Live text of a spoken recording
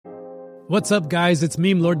What's up, guys? It's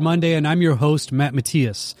Meme Lord Monday, and I'm your host, Matt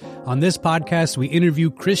Matias. On this podcast, we interview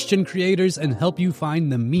Christian creators and help you find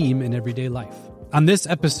the meme in everyday life. On this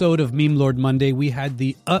episode of Meme Lord Monday, we had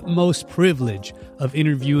the utmost privilege of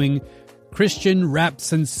interviewing Christian rap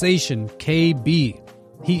sensation KB.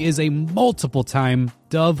 He is a multiple-time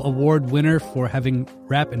Dove Award winner for having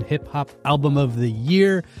Rap and Hip Hop Album of the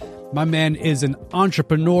Year. My man is an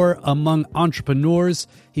entrepreneur among entrepreneurs.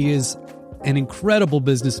 He is an incredible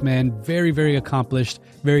businessman, very, very accomplished,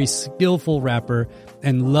 very skillful rapper,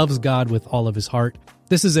 and loves God with all of his heart.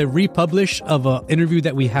 This is a republish of an interview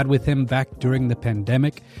that we had with him back during the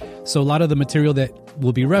pandemic. So a lot of the material that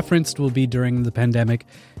will be referenced will be during the pandemic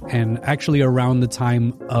and actually around the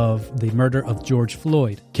time of the murder of George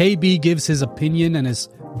Floyd. KB gives his opinion and his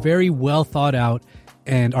very well thought out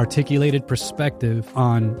and articulated perspective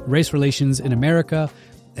on race relations in America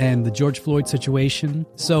and the George Floyd situation.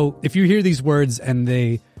 So if you hear these words and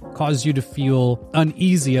they cause you to feel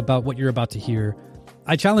uneasy about what you're about to hear,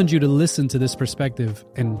 I challenge you to listen to this perspective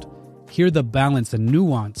and hear the balance and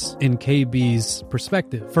nuance in KB's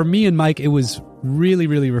perspective. For me and Mike, it was really,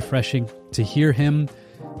 really refreshing to hear him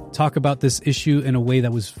talk about this issue in a way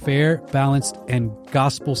that was fair, balanced, and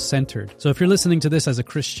gospel-centered. So if you're listening to this as a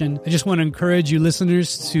Christian, I just want to encourage you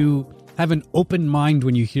listeners to have an open mind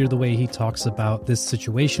when you hear the way he talks about this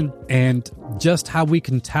situation and just how we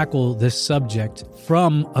can tackle this subject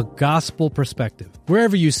from a gospel perspective.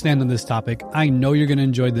 Wherever you stand on this topic, I know you're going to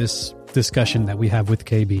enjoy this discussion that we have with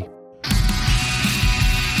KB.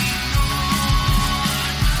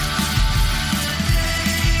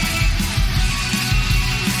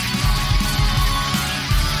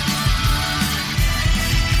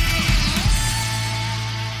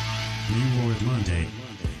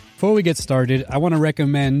 Before we get started, I want to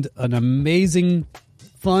recommend an amazing,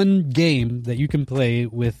 fun game that you can play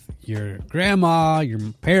with your grandma, your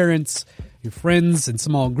parents, your friends in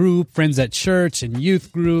small group, friends at church and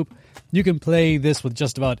youth group. You can play this with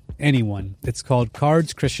just about anyone. It's called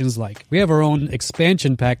Cards Christians Like. We have our own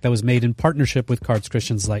expansion pack that was made in partnership with Cards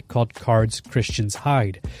Christians Like called Cards Christians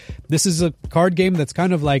Hide. This is a card game that's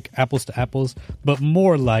kind of like Apples to Apples, but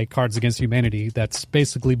more like Cards Against Humanity that's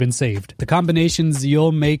basically been saved. The combinations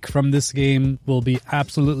you'll make from this game will be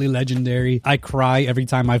absolutely legendary. I cry every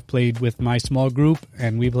time I've played with my small group,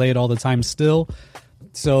 and we play it all the time still.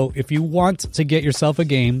 So if you want to get yourself a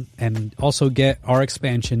game and also get our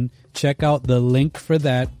expansion, check out the link for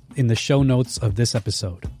that in the show notes of this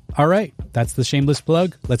episode. All right, that's the shameless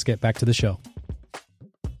plug. Let's get back to the show.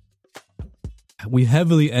 We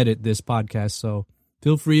heavily edit this podcast, so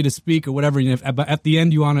feel free to speak or whatever. If at the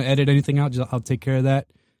end you want to edit anything out, I'll take care of that.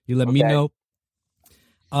 You let me know.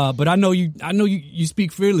 But I know you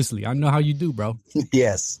speak fearlessly. I know how you do, bro.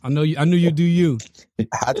 Yes. I know you do you.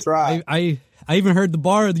 I try. I even heard the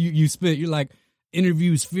bar you spit. You're like,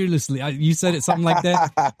 interviews fearlessly. You said it something like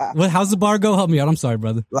that. How's the bar go? Help me out. I'm sorry,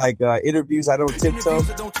 brother. Like interviews, I don't tiptoe.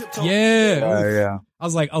 Yeah. Yeah. I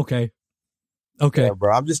was like, okay. Yeah,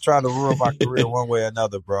 bro. I'm just trying to ruin my career one way or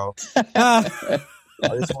another, bro.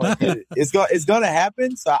 It's gonna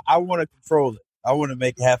happen, so I want to control it. I want to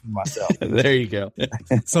make it happen myself. There you go.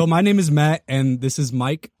 So my name is Matt, and this is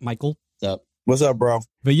Michael. What's up, bro?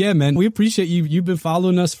 But yeah, man, we appreciate you. You've been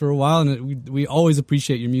following us for a while, and we always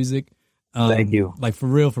appreciate your music. Thank you. Like for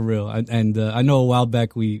real. And I know a while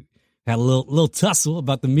back we had a little tussle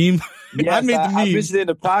about the meme. Yes, I made the meme. I mentioned it in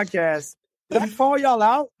the podcast. Did I call y'all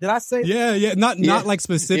out? Did I say? Yeah. Not like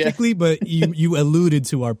specifically, but you alluded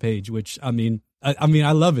to our page, which I mean,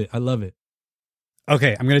 I love it.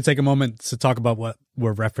 Okay, I'm going to take a moment to talk about what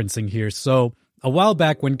we're referencing here. So a while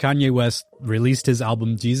back when Kanye West released his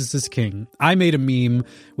album Jesus is King, I made a meme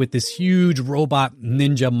with this huge robot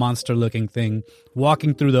ninja monster looking thing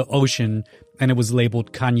walking through the ocean, and it was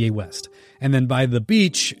labeled Kanye West. And then by the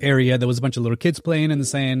beach area, there was a bunch of little kids playing in the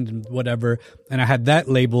sand and whatever, and I had that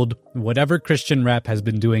labeled whatever Christian rap has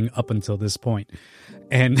been doing up until this point.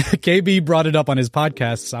 And KB brought it up on his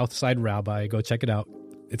podcast, Southside Rabbi. Go check it out.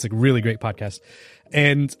 It's a really great podcast.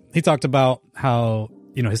 And he talked about how,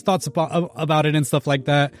 his thoughts about it and stuff like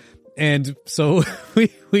that. And so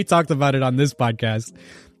we talked about it on this podcast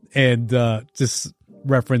and just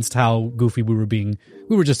referenced how goofy we were being.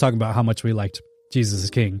 We were just talking about how much we liked Jesus is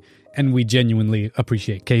King, and we genuinely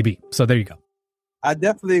appreciate KB. So there you go. I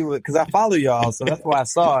definitely would, because I follow y'all, so that's why I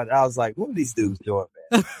saw it. I was like, what are these dudes doing,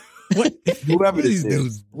 man? Whoever these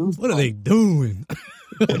dudes, what are they doing?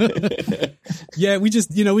 Yeah, we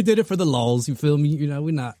just, we did it for the lulz. You feel me?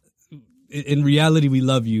 We're not, in reality, we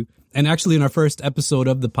love you. And actually, in our first episode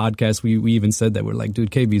of the podcast, we even said that we're like,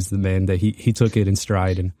 dude, KB's the man, that he took it in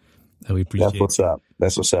stride, and we appreciate it.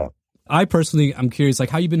 That's what's up. I personally, I'm curious, like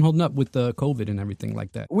how you been holding up with the COVID and everything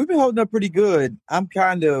like that? We've been holding up pretty good. I'm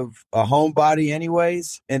kind of a homebody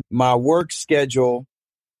anyways, and my work schedule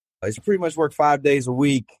is pretty much work 5 days a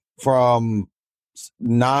week from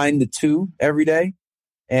 9 to 2 every day.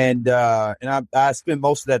 And I spend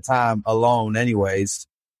most of that time alone anyways,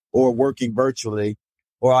 or working virtually,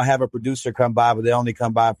 or I'll have a producer come by, but they only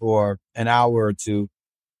come by for an hour or two.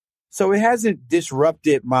 So it hasn't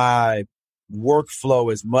disrupted my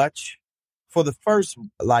workflow as much. For the first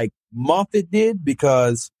month it did,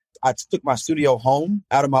 because I took my studio home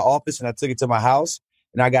out of my office and I took it to my house,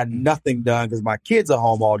 and I got nothing done because my kids are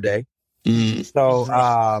home all day. So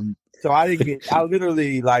I didn't get, I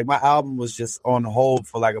literally, my album was just on hold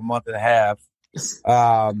for a month and a half.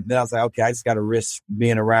 Then I was like, okay, I just got to risk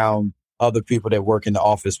being around other people that work in the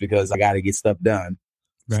office because I got to get stuff done.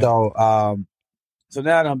 Right. So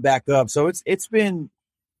now that I'm back up, so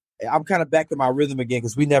I'm kind of back to my rhythm again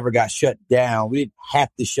because we never got shut down. We didn't have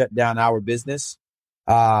to shut down our business.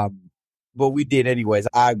 But we did anyways.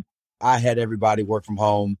 I had everybody work from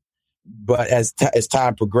home. But as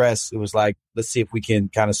time progressed, it was like, let's see if we can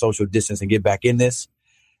kind of social distance and get back in this.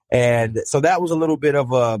 And so that was a little bit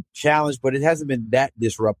of a challenge, but it hasn't been that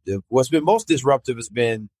disruptive. What's been most disruptive has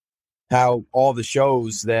been how all the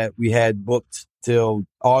shows that we had booked till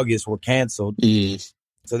August were canceled.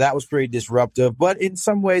 So that was pretty disruptive. But in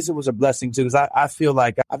some ways, it was a blessing, too, because I feel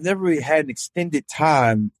like I've never really had an extended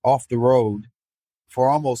time off the road for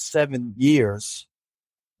almost 7 years.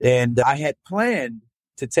 And I had planned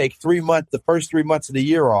to take the first 3 months of the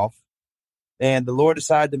year off. And the Lord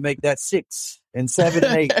decided to make that 6 and 7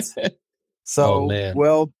 and 8. So,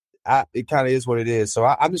 it kind of is what it is. So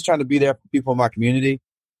I'm just trying to be there for people in my community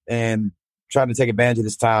and trying to take advantage of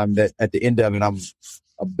this time that at the end of it, I'm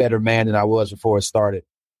a better man than I was before it started.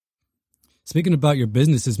 Speaking about your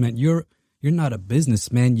businesses, man, you're not a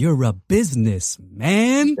businessman. You're a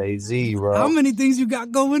businessman. Jay-Z, bro. How many things you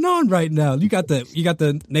got going on right now? You got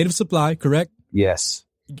the Native Supply, correct? Yes.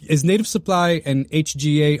 Is Native Supply and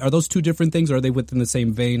HGA, are those two different things, or are they within the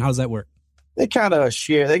same vein? How does that work? They kind of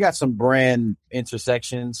share. They got some brand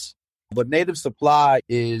intersections, but Native Supply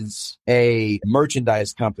is a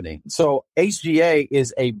merchandise company. So HGA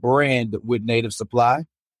is a brand with Native Supply,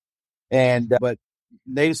 but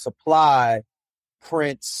Native Supply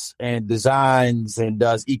prints and designs and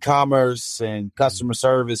does e-commerce and customer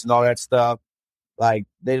service and all that stuff. Like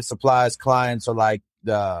Native Supply's clients are like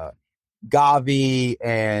the Gavi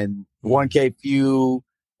and 1K Few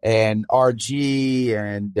and RG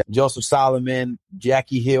and Joseph Solomon,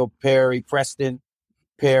 Jackie Hill Perry, Preston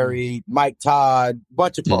Perry, Mike Todd,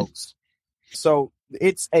 bunch of folks. So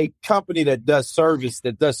it's a company that does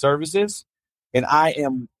services, and I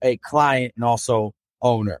am a client and also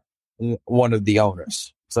owner, one of the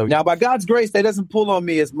owners. So now by God's grace, that doesn't pull on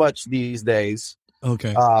me as much these days.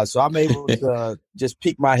 Okay. So I'm able to just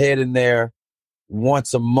peek my head in there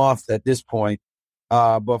once a month at this point.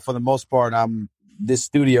 But for the most part, this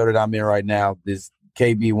studio that I'm in right now, this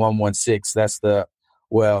KB116,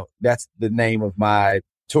 that's the name of my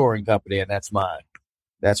touring company, and that's mine.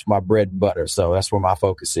 That's my bread and butter. So that's where my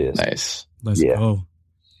focus is. Nice. Let's go.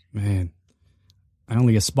 Man, I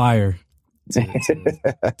only aspire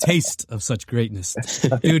to a taste of such greatness.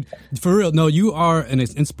 Dude, for real, no, you are an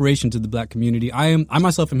inspiration to the Black community. I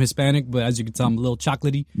myself am Hispanic, but as you can tell, I'm a little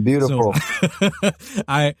chocolatey. Beautiful. So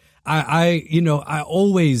I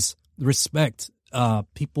always respect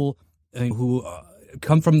people who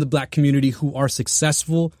come from the Black community who are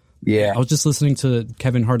successful. Yeah. I was just listening to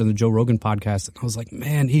Kevin Hart on the Joe Rogan podcast, and I was like,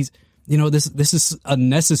 man, this is a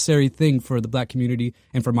necessary thing for the Black community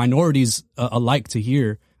and for minorities alike to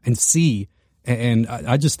hear and see. And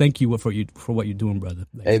I just thank you for what you're doing, brother.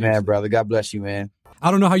 Amen, brother. God bless you, man.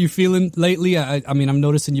 I don't know how you're feeling lately. I mean, I'm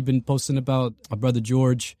noticing you've been posting about my brother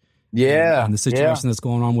George. Yeah. And the situation that's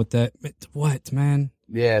going on with that. What, man?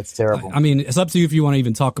 Yeah, it's terrible. I mean, it's up to you if you want to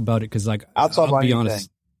even talk about it, because I'll be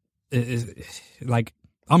honest.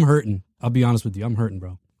 I'm hurting. I'll be honest with you. I'm hurting,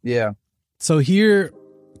 bro. Yeah. So here,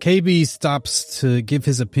 KB stops to give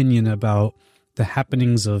his opinion about the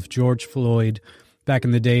happenings of George Floyd back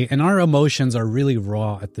in the day. And our emotions are really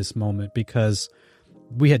raw at this moment because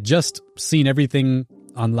we had just seen everything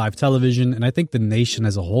on live television. And I think the nation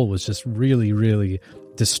as a whole was just really, really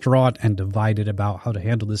distraught and divided about how to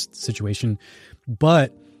handle this situation.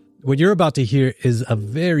 But what you're about to hear is a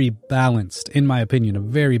very balanced, in my opinion, a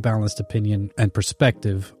very balanced opinion and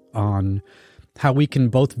perspective on how we can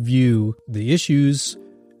both view the issues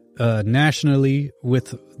nationally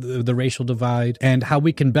with the racial divide and how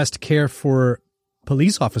we can best care for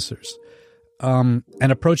police officers and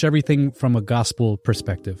approach everything from a gospel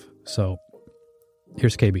perspective. So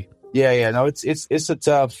here's KB. Yeah. No, it's a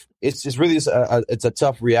tough. It's a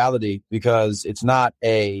tough reality because it's not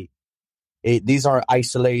these aren't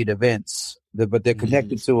isolated events, but they're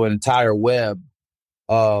connected to an entire web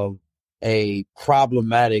of a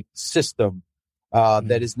problematic system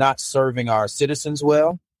that is not serving our citizens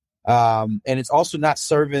well. And it's also not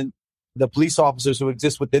serving the police officers who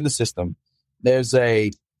exist within the system. There's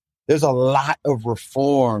a lot of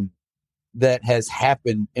reform that has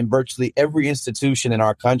happened in virtually every institution in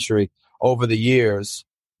our country over the years.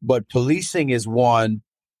 But policing is one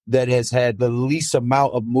that has had the least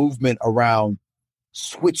amount of movement around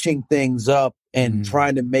switching things up and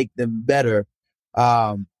trying to make them better.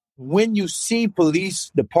 When you see police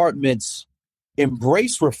departments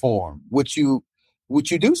embrace reform, which you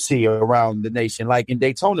do see around the nation, like in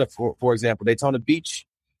Daytona, for example, Daytona Beach,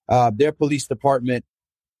 their police department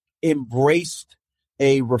embraced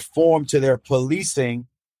a reform to their policing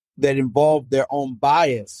that involved their own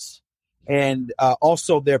bias and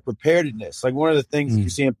also their preparedness. Like one of the things you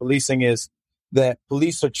see in policing is that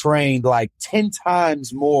police are trained like 10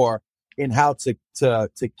 times more in how to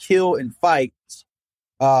kill and fight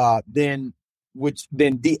than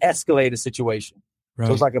de-escalate a situation. Right.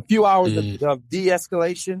 So it's like a few hours of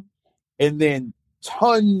de-escalation and then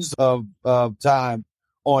tons of time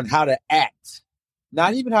on how to act.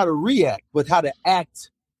 Not even how to react, but how to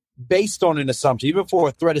act based on an assumption. Even before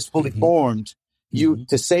a threat is fully formed,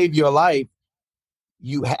 to save your life,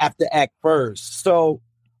 you have to act first. So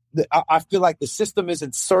I feel like the system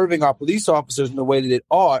isn't serving our police officers in the way that it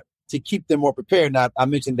ought to keep them more prepared. Now, I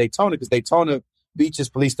mentioned Daytona because Daytona Beach's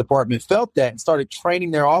police department felt that and started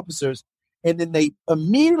training their officers. And then they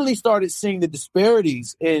immediately started seeing the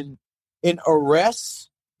disparities in arrests,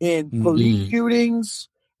 in police shootings,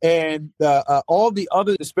 and all the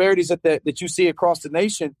other disparities that you see across the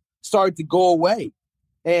nation started to go away.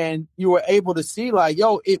 And you were able to see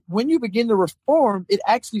when you begin to reform, it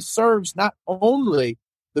actually serves not only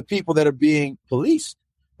the people that are being policed,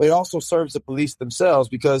 but it also serves the police themselves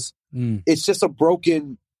because it's just a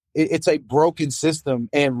broken system.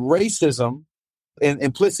 And racism and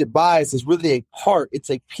implicit bias is really it's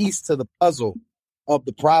a piece to the puzzle of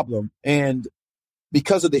the problem. And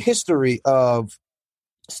because of the history of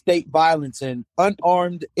state violence and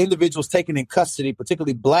unarmed individuals taken in custody,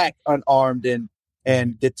 particularly Black unarmed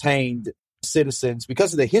and detained citizens,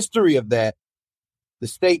 because of the history of that, the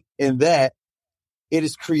state in that, it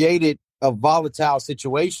has created a volatile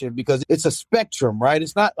situation because it's a spectrum, right?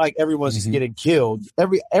 It's not like everyone's just getting killed.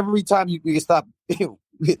 Every time you stop,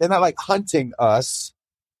 they're not like hunting us,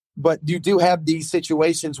 but you do have these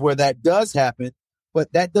situations where that does happen.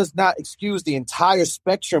 But that does not excuse the entire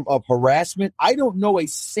spectrum of harassment. I don't know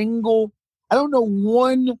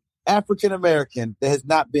one African American that has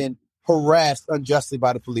not been harassed unjustly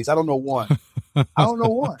by the police. I don't know one.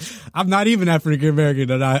 I'm not even African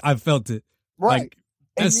American, and I felt it. Right. Like,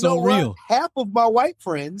 that's so real. Half of my white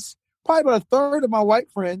friends, probably about a third of my white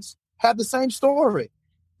friends, have the same story.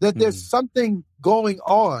 That there's something going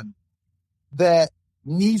on that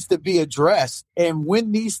needs to be addressed. And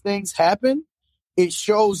when these things happen, it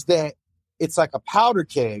shows that it's like a powder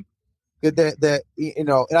keg that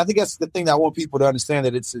and I think that's the thing that I want people to understand,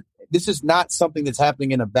 that this is not something that's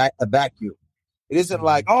happening in a vacuum. It isn't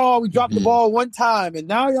like, we dropped the ball one time and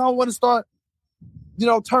now y'all want to start,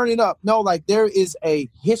 turning up. No, like there is a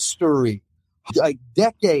history, like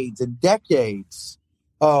decades and decades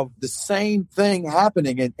of the same thing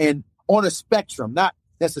happening and on a spectrum, not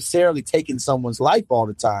necessarily taking someone's life all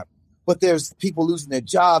the time. But there's people losing their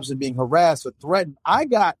jobs and being harassed or threatened. I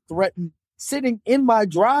got threatened sitting in my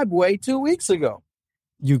driveway 2 weeks ago.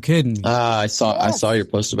 You kidding me? I saw your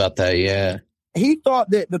post about that. Yeah. He thought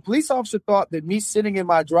that the police officer thought that me sitting in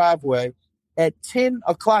my driveway at 10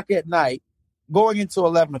 o'clock at night, going into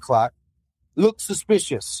 11 o'clock, looked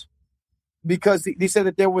suspicious because he said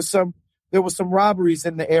that there was some robberies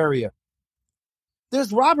in the area.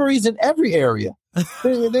 There's robberies in every area.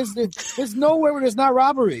 There's nowhere where there's not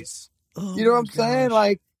robberies. You know what I'm saying?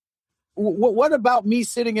 Like, what about me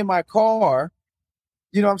sitting in my car,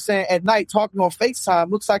 at night talking on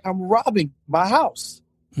FaceTime looks like I'm robbing my house.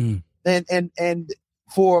 And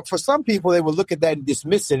for some people, they will look at that and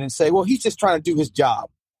dismiss it and say, well, he's just trying to do his job.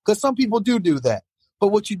 Because some people do that. But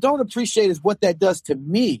what you don't appreciate is what that does to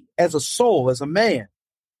me as a soul, as a man.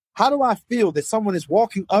 How do I feel that someone is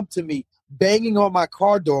walking up to me, banging on my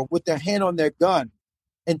car door with their hand on their gun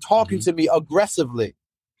and talking to me aggressively?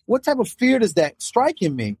 What type of fear does that strike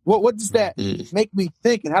in me? What does that make me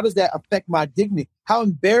think? And how does that affect my dignity? How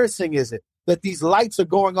embarrassing is it that these lights are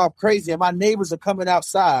going off crazy and my neighbors are coming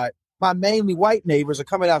outside? My mainly white neighbors are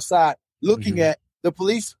coming outside looking at the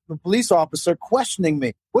police officer questioning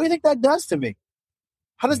me. What do you think that does to me?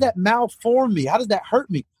 How does that malform me? How does that hurt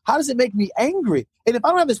me? How does it make me angry? And if I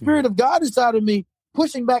don't have the Spirit of God inside of me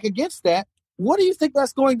pushing back against that, what do you think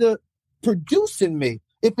that's going to produce in me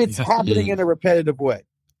if it's happening in a repetitive way?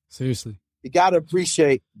 Seriously. You got to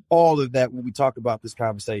appreciate all of that when we talk about this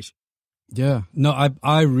conversation. Yeah. No,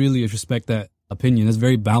 I really respect that opinion. It's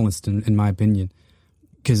very balanced in my opinion,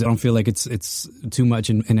 because I don't feel like it's too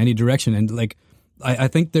much in any direction. And like, I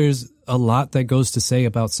think there's a lot that goes to say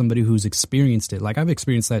about somebody who's experienced it. Like, I've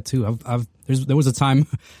experienced that too. There was a time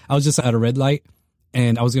I was just at a red light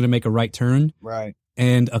and I was going to make a right turn. Right.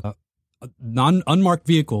 And a unmarked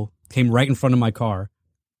vehicle came right in front of my car.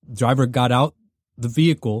 Driver got out the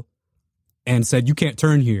vehicle and said, "You can't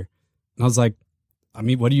turn here." And I was like, "I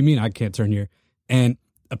mean, what do you mean I can't turn here?" And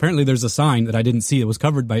apparently there's a sign that I didn't see. It was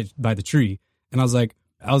covered by the tree. And I was like,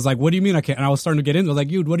 "What do you mean I can't?" And I was starting to get in. I was like,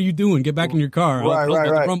 "Dude, what are you doing? Get back in your car."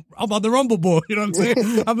 I'm about the rumble boy. You know what I'm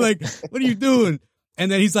saying? I'm like, "What are you doing?" And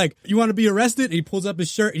then he's like, "You want to be arrested?" And he pulls up his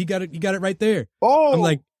shirt. He got it right there. Oh, I'm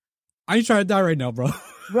like, "I ain't trying to die right now, bro."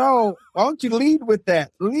 Bro, why don't you lead with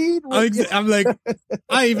that? I'm like,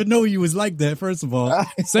 I didn't even know you was like that, first of all.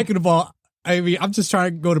 Second of all, I mean, I'm just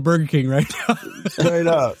trying to go to Burger King right now. Straight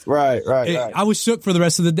up. Right. I was shook for the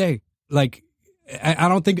rest of the day. Like, I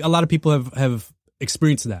don't think a lot of people have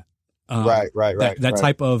experienced that. That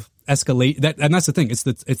type of escalate. And that's the thing. It's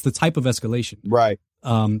the type of escalation. Right.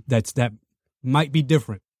 That might be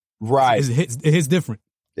different. Right. It is different.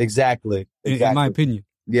 Exactly. In my opinion.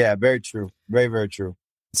 Yeah, very true. Very, very true.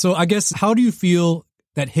 So I guess, how do you feel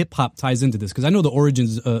that hip hop ties into this? Because I know the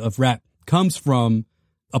origins of rap comes from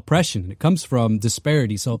oppression. It comes from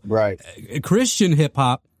disparity. So Christian hip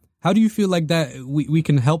hop, how do you feel like that we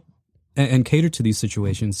can help and cater to these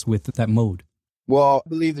situations with that mode? Well, I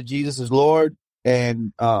believe that Jesus is Lord,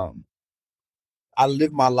 and I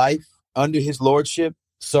live my life under his lordship.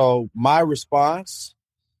 So my response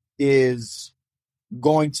is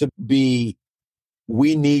going to be,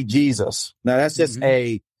 we need Jesus. Now, that's just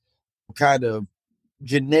a kind of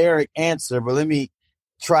generic answer, but let me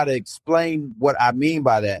try to explain what I mean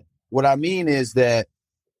by that. What I mean is that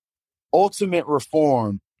ultimate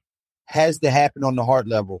reform has to happen on the heart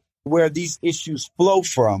level, where these issues flow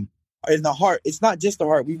from. In the heart, it's not just the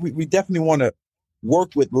heart. We definitely want to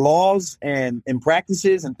work with laws and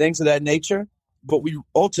practices and things of that nature, but we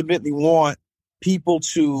ultimately want people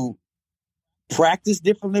to practice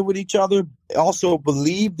differently with each other, also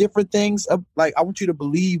believe different things. Like, I want you to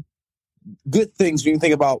believe good things when you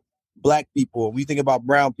think about Black people, when you think about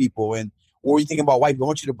brown people, or you think about white people. I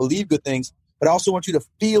want you to believe good things, but I also want you to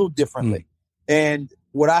feel differently. And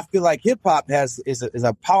what I feel like hip hop is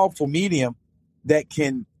a powerful medium that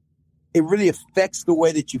it really affects the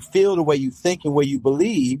way that you feel, the way you think, and the way you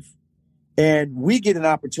believe. And we get an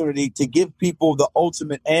opportunity to give people the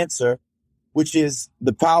ultimate answer, which is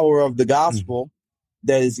the power of the gospel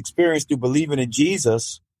that is experienced through believing in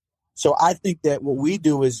Jesus. So I think that what we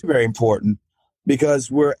do is very important,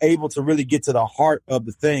 because we're able to really get to the heart of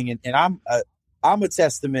the thing. And I'm a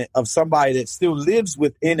testament of somebody that still lives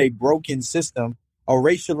within a broken system, a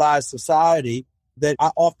racialized society, that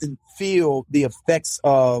I often feel the effects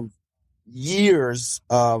of years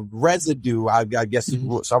of residue. I guess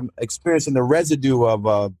so I'm experiencing the residue of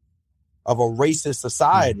a racist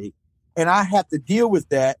society. And I have to deal with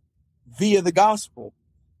that via the gospel.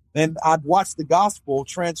 And I've watched the gospel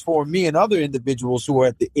transform me and other individuals who are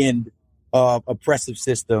at the end of oppressive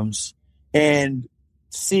systems, and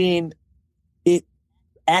seeing it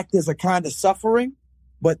act as a kind of suffering,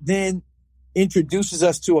 but then introduces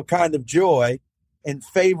us to a kind of joy and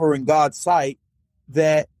favor in God's sight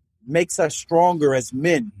that makes us stronger as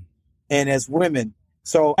men and as women.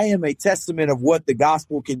 So I am a testament of what the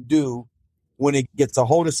gospel can do when it gets a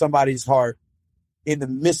hold of somebody's heart in the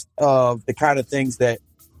midst of the kind of things that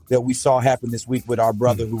we saw happen this week with our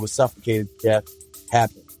brother who was suffocated to death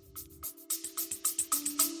happen.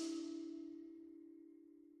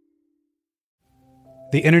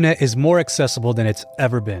 The internet is more accessible than it's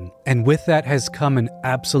ever been, and with that has come an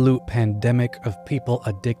absolute pandemic of people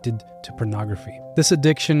addicted to pornography. This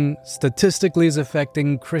addiction statistically is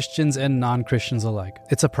affecting Christians and non-Christians alike.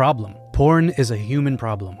 It's a problem. Porn is a human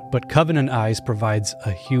problem, but Covenant Eyes provides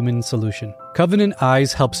a human solution. Covenant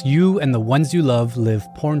Eyes helps you and the ones you love live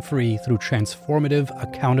porn-free through transformative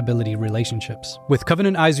accountability relationships. With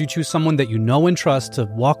Covenant Eyes, you choose someone that you know and trust to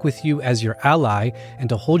walk with you as your ally and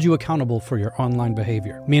to hold you accountable for your online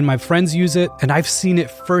behavior. Me and my friends use it, and I've seen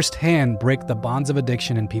it firsthand break the bonds of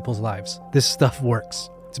addiction in people's lives. This stuff works.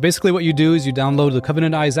 So basically what you do is you download the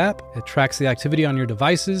Covenant Eyes app. It tracks the activity on your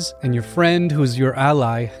devices, and your friend who's your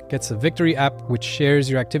ally gets a Victory app which shares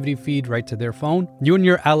your activity feed right to their phone. You and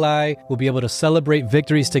your ally will be able to celebrate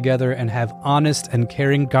victories together and have honest and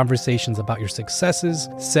caring conversations about your successes,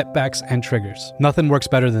 setbacks, and triggers. Nothing works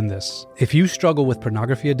better than this. If you struggle with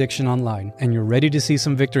pornography addiction online and you're ready to see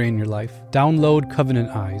some victory in your life, download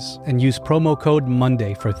Covenant Eyes and use promo code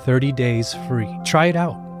MONDAY for 30 days free. Try it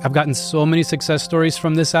out. I've gotten so many success stories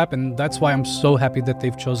from this app, and that's why I'm so happy that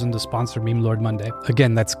they've chosen to sponsor Meme Lord Monday.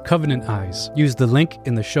 Again, that's Covenant Eyes. Use the link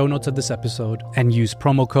in the show notes of this episode and use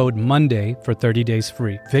promo code MONDAY for 30 days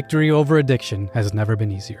free. Victory over addiction has never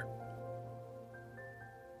been easier.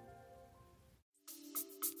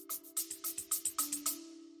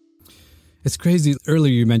 It's crazy.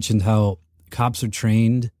 Earlier you mentioned how cops are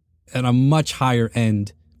trained at a much higher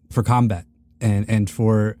end for combat and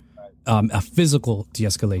for a physical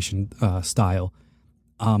de-escalation style.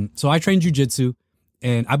 So I train jiu-jitsu,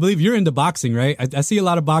 and I believe you're into boxing, right? I see a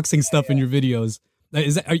lot of boxing stuff in your videos. Do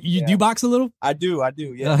you box a little? I do.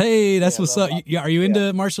 Yeah. Hey, that's what's up. Are you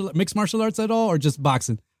into mixed martial arts at all, or just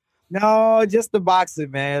boxing? No, just the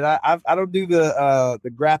boxing, man. I don't do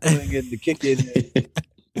the grappling and the kicking.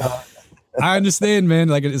 I understand, man.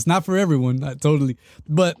 Like, it's not for everyone, totally.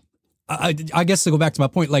 But I guess to go back to my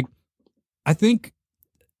point, like, I think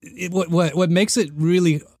what makes it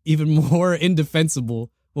really even more indefensible,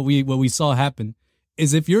 what we saw happen,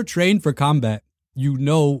 is if you're trained for combat, you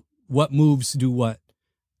know what moves do what.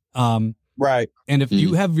 Right. And if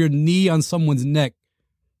you have your knee on someone's neck,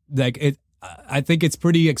 like I think it's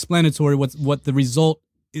pretty explanatory what the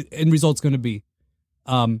result's going to be.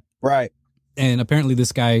 Right. And apparently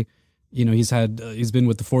this guy, he's been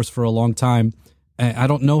with the force for a long time. And I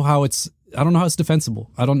don't know how it's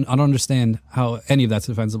defensible. I don't understand how any of that's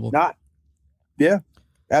defensible. Yeah,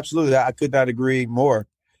 absolutely. I could not agree more.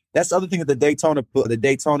 That's the other thing at the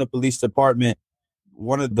Daytona Police Department.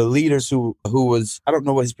 One of the leaders who was, I don't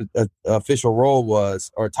know what his official role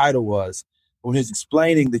was or title was, when he was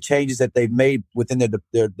explaining the changes that they've made within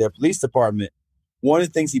their police department, one of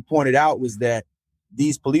the things he pointed out was that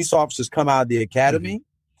these police officers come out of the academy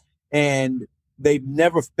and they've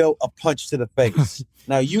never felt a punch to the face.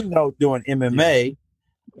 Now, doing MMA,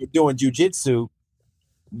 doing jiu-jitsu,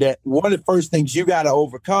 that one of the first things you got to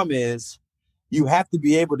overcome is you have to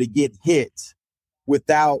be able to get hit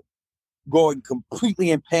without going completely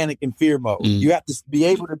in panic and fear mode. You have to be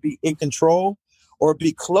able to be in control or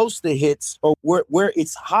be close to hits or where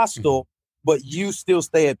it's hostile, but you still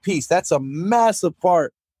stay at peace. That's a massive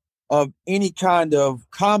part of any kind of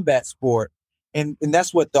combat sport. And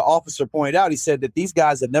that's what the officer pointed out. He said that these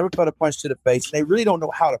guys have never felt a punch to the face. And they really don't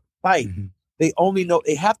know how to fight. They only know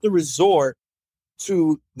they have to resort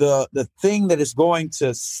to the thing that is going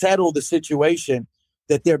to settle the situation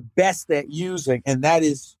that they're best at using. And that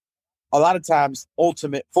is a lot of times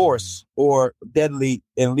ultimate force or deadly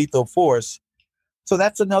and lethal force. So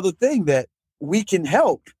that's another thing that we can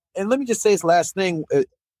help. And let me just say this last thing.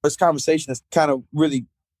 This conversation has kind of really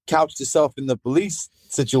couched itself in the police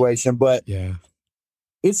situation, but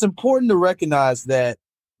it's important to recognize that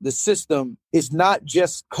the system is not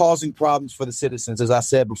just causing problems for the citizens, as I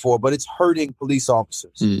said before, but it's hurting police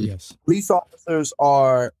officers. Yes. Police officers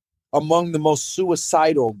are among the most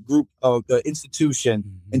suicidal group of the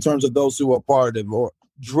institution in terms of those who are part of it. Or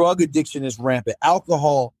drug addiction is rampant.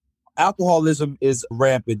 Alcoholism is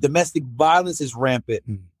rampant. Domestic violence is rampant.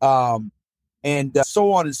 And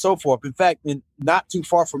so on and so forth. In fact, not too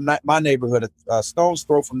far from my neighborhood, a stone's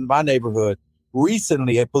throw from my neighborhood,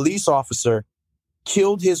 recently a police officer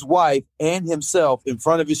killed his wife and himself in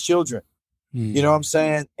front of his children. You know what I'm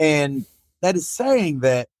saying? And that is saying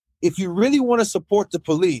that if you really want to support the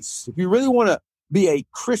police, if you really want to be a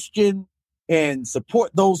Christian and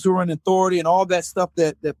support those who are in authority and all that stuff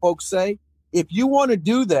that folks say, if you want to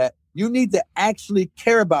do that, you need to actually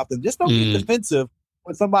care about them. Just don't get defensive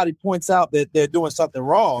when somebody points out that they're doing something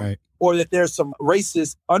wrong or that there's some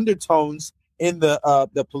racist undertones in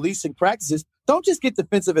the policing practices. Don't just get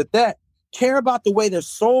defensive at that. Care about the way their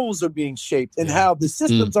souls are being shaped and how the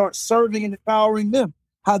systems aren't serving and empowering them,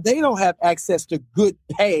 how they don't have access to good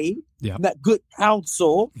pay, not good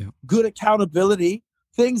counsel, good accountability,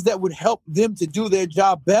 things that would help them to do their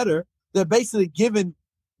job better. They're basically given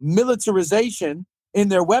militarization in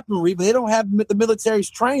their weaponry, but they don't have the military's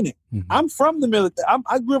training. I'm from the military.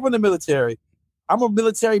 I grew up in the military. I'm a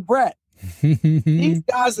military brat. These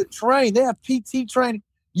guys are trained. They have PT training.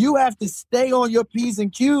 You have to stay on your P's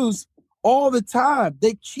and Q's all the time.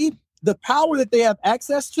 They keep the power that they have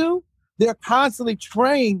access to. They're constantly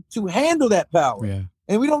trained to handle that power.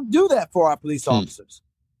 And we don't do that for our police officers.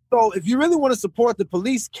 So if you really want to support the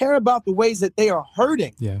police, care about the ways that they are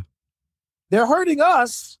hurting. Yeah. They're hurting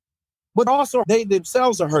us, but also they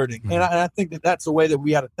themselves are hurting. Mm-hmm. And I think that that's a way that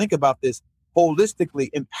we have to think about this holistically,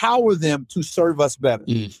 empower them to serve us better.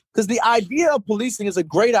 Because the idea of policing is a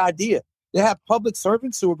great idea. They have public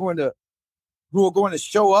servants who are going to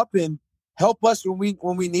show up and help us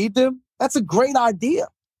when we need them. That's a great idea.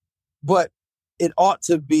 But it ought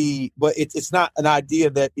to be, but it's not an idea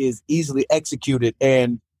that is easily executed.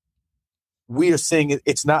 And we are seeing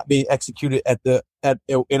it's not being executed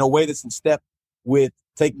in a way that's in step with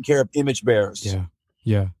taking care of image bearers. Yeah.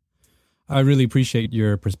 Yeah. I really appreciate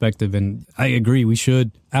your perspective, and I agree. We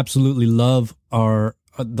should absolutely love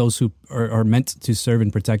those who are meant to serve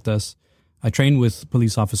and protect us. I train with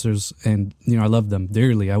police officers, and I love them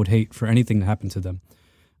dearly. I would hate for anything to happen to them.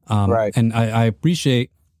 Right. And I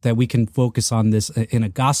appreciate that we can focus on this in a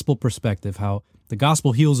gospel perspective, how the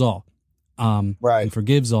gospel heals all, right, and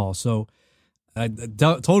forgives all. So I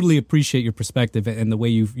totally appreciate your perspective and the way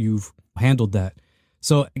you've handled that.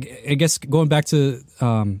 So I guess going back to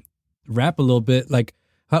rap a little bit, like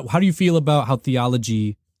how do you feel about how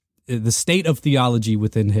theology, the state of theology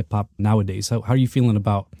within hip hop nowadays? How are you feeling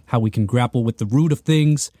about how we can grapple with the root of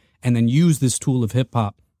things and then use this tool of hip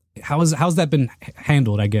hop? How's that been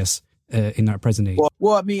handled, I guess, in our present age?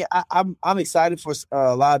 Well, I mean, I'm excited for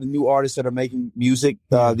a lot of the new artists that are making music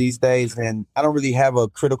these days, and I don't really have a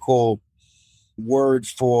critical word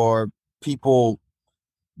for people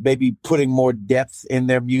maybe putting more depth in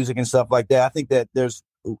their music and stuff like that. I think that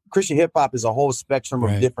Christian hip hop is a whole spectrum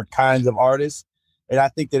of different kinds of artists. And I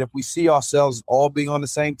think that if we see ourselves all being on the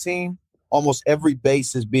same team, almost every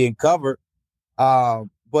base is being covered.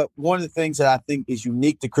 But one of the things that I think is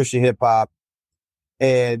unique to Christian hip hop,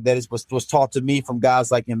 and that was taught to me from guys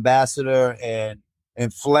like Ambassador and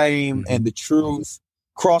Flame and The Truth,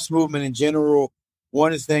 Cross Movement in general,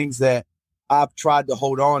 one of the things that I've tried to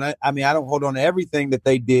hold on. I mean, I don't hold on to everything that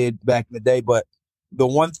they did back in the day, but the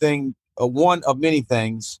one thing, one of many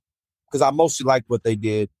things, because I mostly liked what they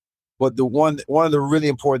did, but one of the really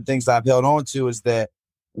important things I've held on to is that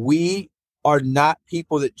we are not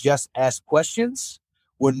people that just ask questions.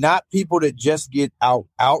 We're not people that just get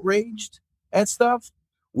outraged at stuff.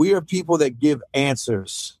 We are people that give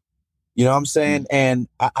answers. You know what I'm saying? And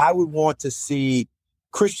I would want to see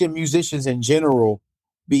Christian musicians in general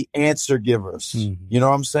be answer givers. You know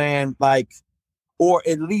what I'm saying? Like, or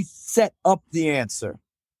at least set up the answer.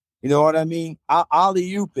 You know what I mean? I'll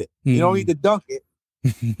alley-oop it. You don't need to dunk it,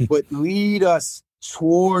 but lead us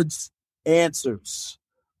towards answers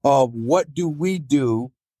of what do we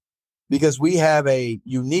do, because we have a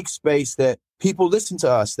unique space that people listen to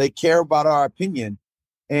us. They care about our opinion.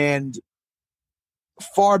 And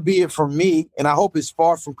far be it from me, and I hope it's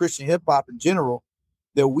far from Christian hip hop in general,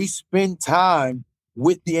 that we spend time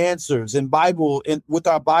with the answers in Bible, with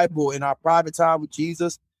our Bible, in our private time with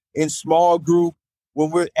Jesus, in small group, when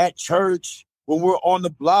we're at church, when we're on the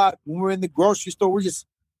block, when we're in the grocery store. We're just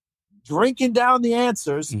drinking down the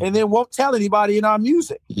answers and then won't tell anybody in our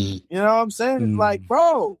music. You know what I'm saying? It's like,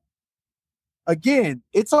 bro, again,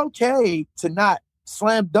 it's okay to not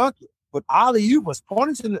slam dunk it, but alley-oop was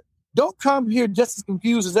pointing to don't come here just as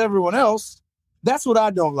confused as everyone else. That's what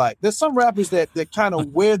I don't like. There's some rappers that kind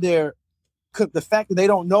of wear the fact that they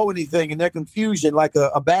don't know anything and their confusion like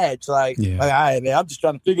a badge. Like, all right, man, I'm just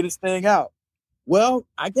trying to figure this thing out. Well,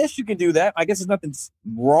 I guess you can do that. I guess there's nothing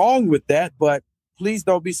wrong with that, but please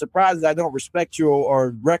don't be surprised that I don't respect you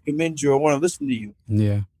or recommend you or want to listen to you.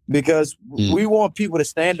 Yeah. Because we want people to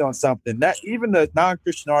stand on something. That even the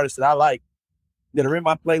non-Christian artists that I like that are in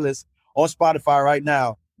my playlist on Spotify right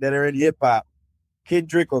now that are in hip hop,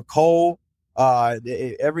 Kendrick or Cole,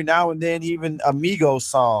 every now and then even a Migos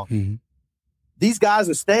song. These guys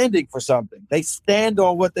are standing for something. They stand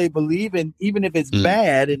on what they believe in, even if it's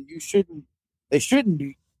bad and they shouldn't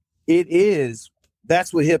be. It is.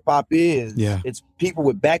 That's what hip hop is. Yeah. It's people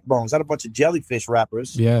with backbones, not a bunch of jellyfish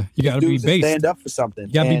rappers. Yeah. You got to be based. Stand up for something.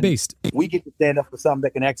 You got to be based. We get to stand up for something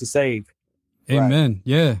that can actually save. Amen. Right.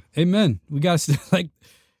 Yeah. Amen. We got to, like,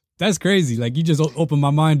 that's crazy. Like, you just opened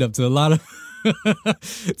my mind up to a lot of,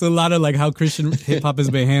 like how Christian hip hop has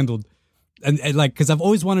been handled. And like, because I've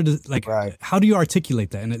always wanted to, like, how do you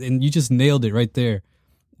articulate that? And you just nailed it right there.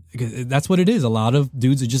 Because that's what it is. A lot of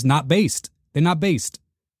dudes are just not based. They're not based.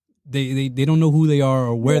 They don't know who they are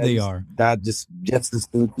or where they are. Not just as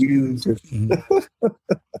confused.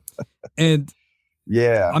 And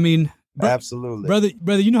yeah, I mean, absolutely,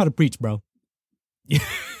 brother, you know how to preach, bro.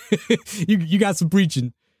 you got some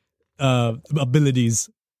preaching abilities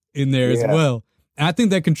in there as well. And I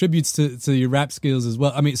think that contributes to your rap skills as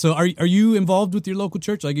well. I mean, so are you involved with your local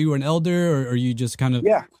church? Like, you were an elder, or are you just kind of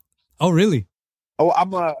Oh, really? Oh,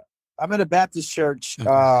 I'm at a Baptist church.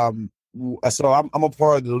 Okay. So I'm a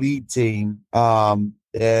part of the lead team. And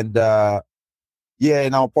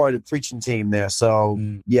I'm a part of the preaching team there. So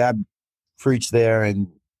I preach there and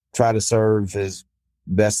try to serve as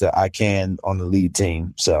best that I can on the lead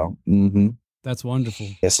team. So That's wonderful.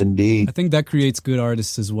 Yes, indeed. I think that creates good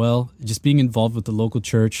artists as well. Just being involved with the local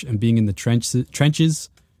church and being in the trenches,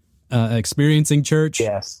 experiencing church.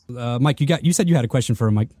 Yes. Mike, you said you had a question for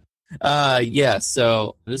him, Mike. Yeah.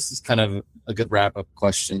 So this is kind of a good wrap up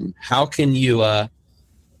question. How can you,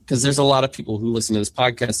 because there's a lot of people who listen to this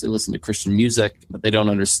podcast, they listen to Christian music, but they don't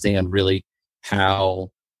understand really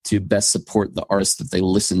how to best support the artists that they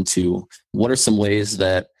listen to. What are some ways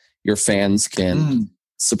that your fans can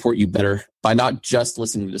support you better by not just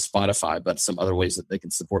listening to Spotify, but some other ways that they can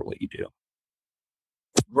support what you do?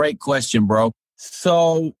 Great question, bro.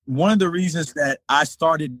 So one of the reasons that I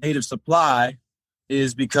started Native Supply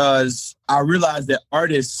is because I realized that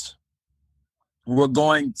artists were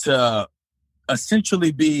going to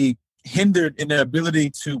essentially be hindered in their ability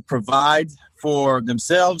to provide for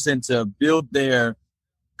themselves and to build their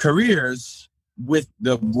careers with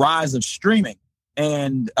the rise of streaming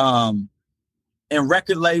and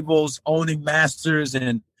record labels owning masters.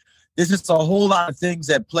 And there's just a whole lot of things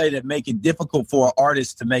at play that make it difficult for an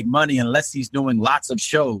artist to make money unless he's doing lots of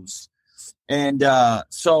shows. And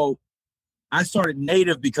so I started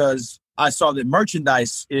Native because I saw that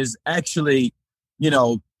merchandise is actually,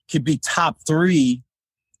 could be top 3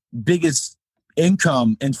 biggest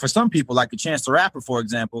income. And for some people, like a Chance the Rapper, for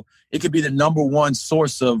example, it could be the number 1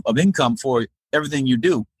 source of income for everything you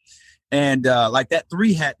do. And like that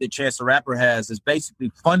 3 hat that Chance the Rapper has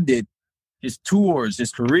basically funded his tours,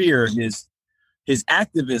 his career, his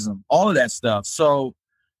activism, all of that stuff. So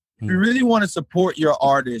if you really want to support your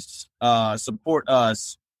artists, support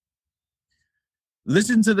us,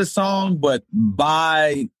 listen to the song, but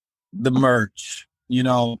buy the merch,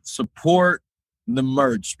 support the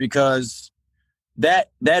merch, because that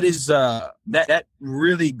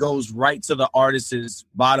really goes right to the artist's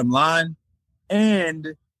bottom line.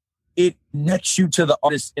 And it connects you to the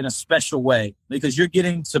artist in a special way because you're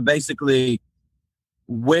getting to basically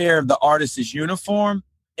wear the artist's uniform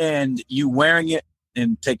and you wearing it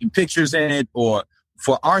and taking pictures in it. Or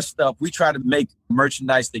for our stuff, we try to make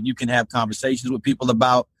merchandise that you can have conversations with people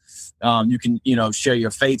about. You can, share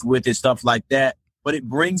your faith with it, stuff like that. But it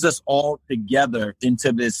brings us all together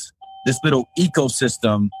into this little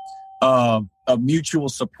ecosystem of mutual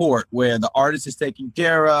support where the artist is taken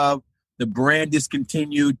care of, the brand is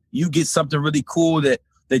continued. You get something really cool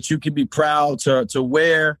that you can be proud to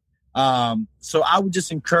wear. So I would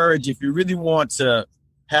just encourage, if you really want to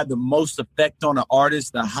have the most effect on an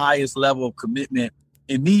artist, the highest level of commitment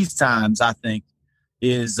in these times, I think,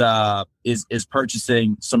 is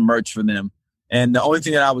purchasing some merch for them. And the only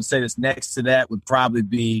thing that I would say that's next to that would probably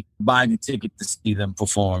be buying a ticket to see them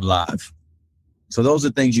perform live. So those are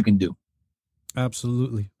things you can do.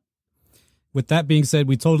 Absolutely. With that being said,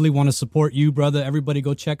 we totally want to support you, brother. Everybody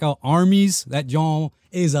go check out Armies. That John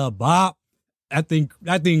is a bop. That thing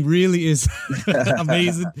really is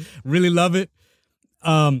amazing. Really love it.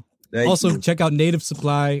 Also, check out Native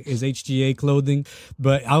Supply, is HGA clothing.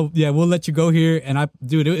 But we'll let you go here. And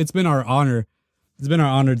it's been our honor. It's been our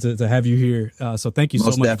honor to have you here. So thank you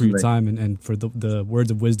so much for your time and for the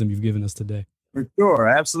words of wisdom you've given us today. For sure.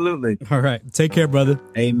 Absolutely. All right. Take care, brother.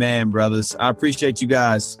 Amen, brothers. I appreciate you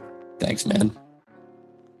guys. Thanks, man.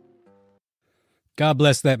 God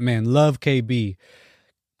bless that man. Love KB.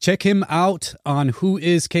 Check him out on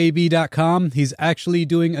whoiskb.com. He's actually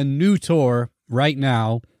doing a new tour right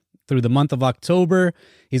now through the month of October.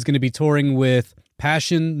 He's going to be touring with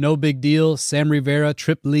Passion, No Big Deal, Sam Rivera,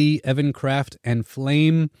 Trip Lee, Evan Kraft, and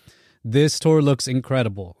Flame. This tour looks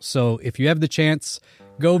incredible. So if you have the chance,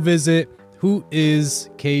 go visit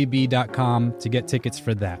whoiskb.com to get tickets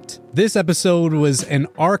for that. This episode was an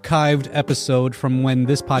archived episode from when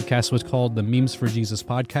this podcast was called the Memes for Jesus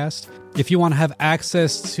podcast. If you want to have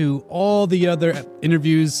access to all the other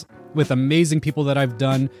interviews with amazing people that I've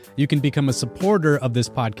done, you can become a supporter of this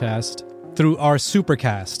podcast through our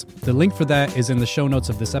Supercast. The link for that is in the show notes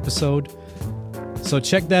of this episode. So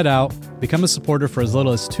check that out. Become a supporter for as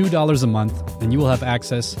little as $2 a month, and you will have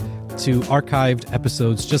access to archived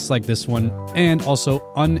episodes just like this one, and also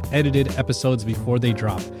unedited episodes before they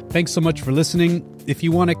drop. Thanks so much for listening. If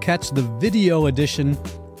you want to catch the video edition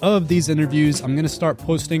of these interviews, I'm going to start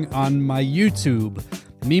posting on my YouTube,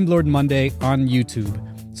 Meme Lord Monday on YouTube.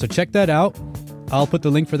 So check that out. I'll put the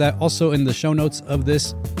link for that also in the show notes of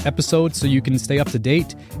this episode so you can stay up to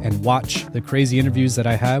date and watch the crazy interviews that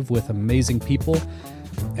I have with amazing people.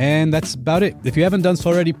 And that's about it. If you haven't done so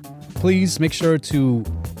already, please make sure to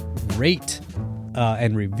rate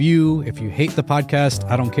and review. If you hate the podcast,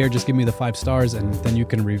 I don't care. Just give me the 5 stars, and then you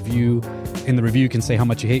can review. In the review, you can say how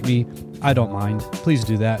much you hate me. I don't mind. Please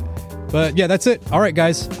do that. But yeah, that's it. All right,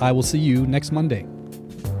 guys. I will see you next Monday.